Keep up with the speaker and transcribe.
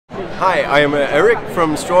Hi, I am Eric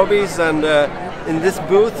from Strawbees, and in this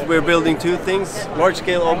booth we're building two things: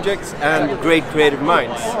 large-scale objects and great creative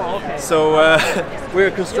minds. So we're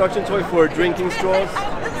a construction toy for drinking straws,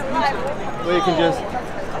 where you can just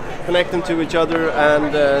connect them to each other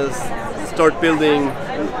and start building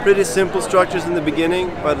pretty simple structures in the beginning,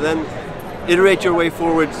 but then iterate your way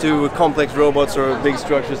forward to complex robots or big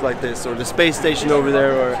structures like this, or the space station over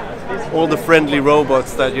there, or all the friendly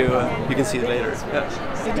robots that you can see later. Yeah.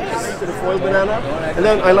 To the foil banana, and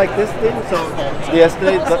then I like this thing. So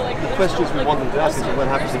yesterday, the questions we wanted to ask is, what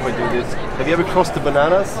happens if I do this? Have you ever crossed the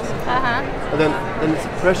bananas? And then it's a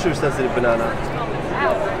pressure-sensitive banana.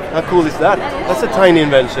 Wow. How cool is that? That's a tiny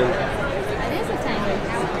invention. That is a tiny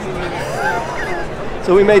invention.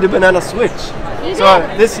 So we made a banana switch.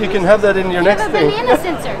 This you can have that in your next thing. Banana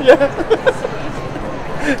sensor. Yeah.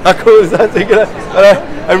 How cool is that?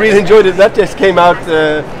 I really enjoyed it. That just came out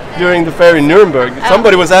during the fair in Nuremberg.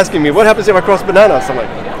 Somebody was asking me, what happens if I cross bananas? I'm like,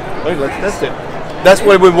 wait, let's test it. That's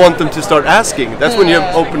why we want them to start asking. That's when you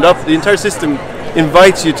have opened up. The entire system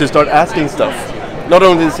invites you to start asking stuff. Not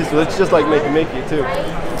only the system, it's just like Make a Mickey too.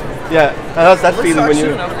 Yeah, and how's that feeling when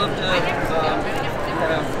you...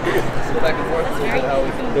 Back and forth to how we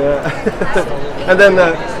can... Yeah. And then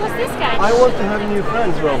What's this guy? I want to have a new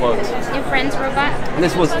friends robot. New friends robot? And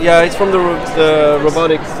this was, yeah, it's from the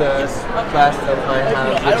robotics class that I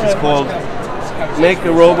have, which is called Make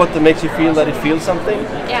a Robot That Makes You Feel That It Feels Something.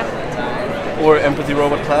 Yeah. Or Empathy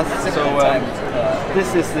Robot class. So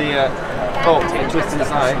this is the, twist in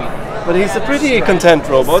his eye. But he's a pretty content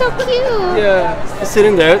robot. So cute. Yeah, he's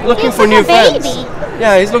sitting there looking He's for like new a friends. baby.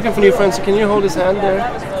 Yeah, he's looking for new friends. So can you hold his hand there?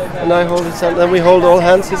 And I hold his hand, and we hold all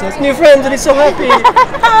hands. He says, new friends, and he's so happy.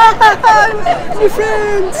 New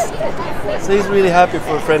friends. So he's really happy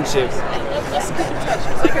for friendships. It's good to touch.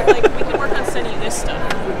 It's like we can work on sending you this stuff.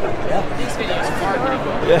 Yeah. These videos are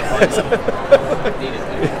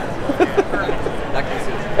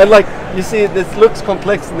And like, you see, this looks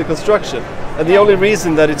complex in the construction. And the only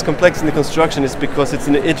reason that it's complex in the construction is because it's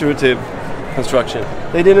an iterative construction.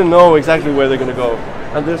 They didn't know exactly where they're going to go.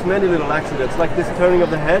 And there's many little accidents. Like this turning of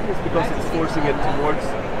the head is because it's forcing it towards.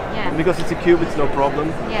 Yeah. Because it's a cube, it's no problem.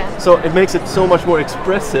 Yeah. So it makes it so much more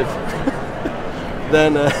expressive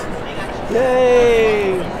than...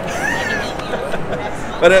 yay!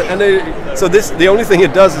 But so this, the only thing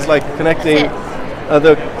it does is like connecting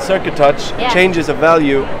the circuit touch changes a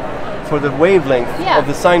value for the wavelength of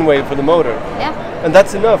the sine wave for the motor. Yeah. And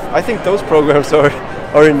that's enough. I think those programs are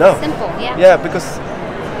enough. Simple, yeah. Yeah, because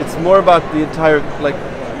it's more about the entire, like,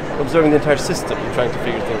 observing the entire system, trying to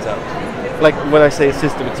figure things out. Like when I say a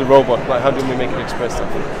system, it's a robot. Like, how do we make it express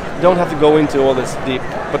something? You don't have to go into all this deep,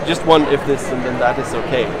 but just one if this and then that is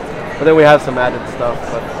okay. But then we have some added stuff.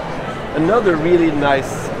 But another really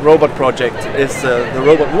nice robot project is the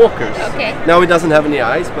robot walkers. Okay. Now it doesn't have any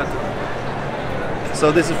eyes, but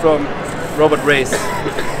so this is from Robot Race.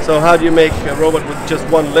 So how do you make a robot with just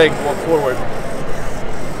one leg walk forward?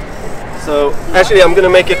 So actually I'm going to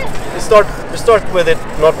make it, start with it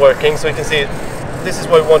not working, so you can see this is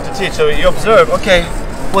what we want to teach. So you observe, okay,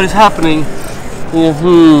 what is happening?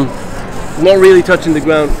 Not really touching the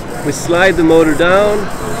ground. We slide the motor down,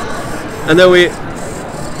 and then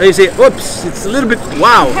you see, oops, it's a little bit,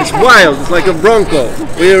 wow, it's wild, it's like a Bronco.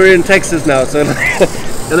 We're in Texas now, so and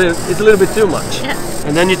then it's a little bit too much. Yeah.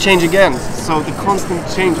 And then you change again, so the constant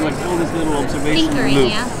change, like all these little observation Tinkering,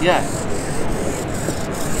 loops. yeah.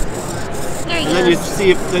 And then you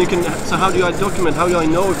see if then you can. So how do I document? How do I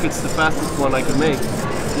know if it's the fastest one I can make?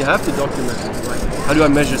 You have to document it. Like, how do I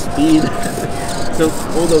measure speed? So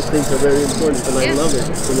all those things are very important, and I love it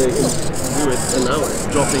when they can do it. And now it's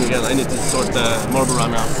dropping again. I need to sort the marble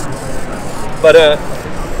run out. But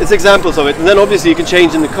it's examples of it, and then obviously you can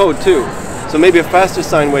change in the code too. So maybe a faster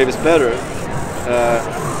sine wave is better.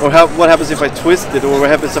 Or what happens if I twist it, or what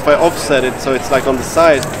happens if I offset it so it's like on the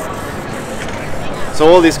side? So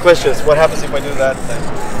all these questions, what happens if I do that?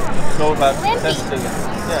 It's all about testing it.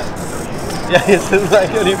 Yeah, it's like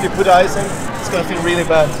if you put ice in, it's going to feel really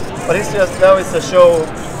bad. But it's just, now it's a show,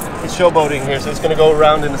 it's showboating here, so it's going to go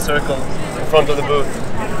around in a circle in front of the booth.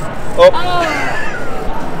 Oh!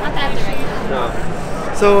 Not that direction. No.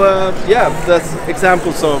 So yeah, that's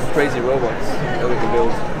examples of crazy robots that we can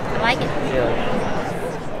build. I like it. Yeah.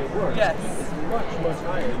 Yes. It's much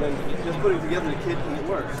higher than just putting together the kit and it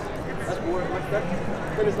works. That's more like that.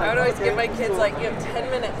 Like, I would always give my kids like, you have 10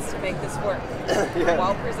 minutes to make this work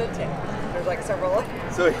while presenting. There's like several.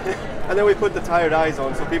 So, and then we put the tired eyes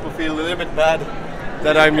on, so people feel a little bit bad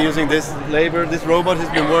that I'm using this labor. This robot has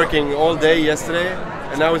been working all day yesterday,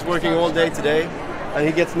 and now it's working all day today, and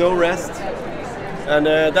he gets no rest, and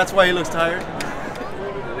that's why he looks tired.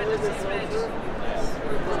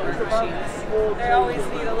 machines. They always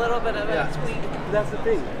need a little bit of a tweak. That's the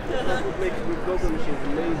thing. That's what makes Robo machines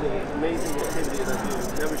amazing. It's amazing activity that you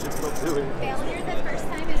never should stop doing. Failure the first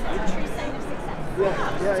time is a true sign of success.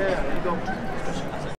 Yeah. You go.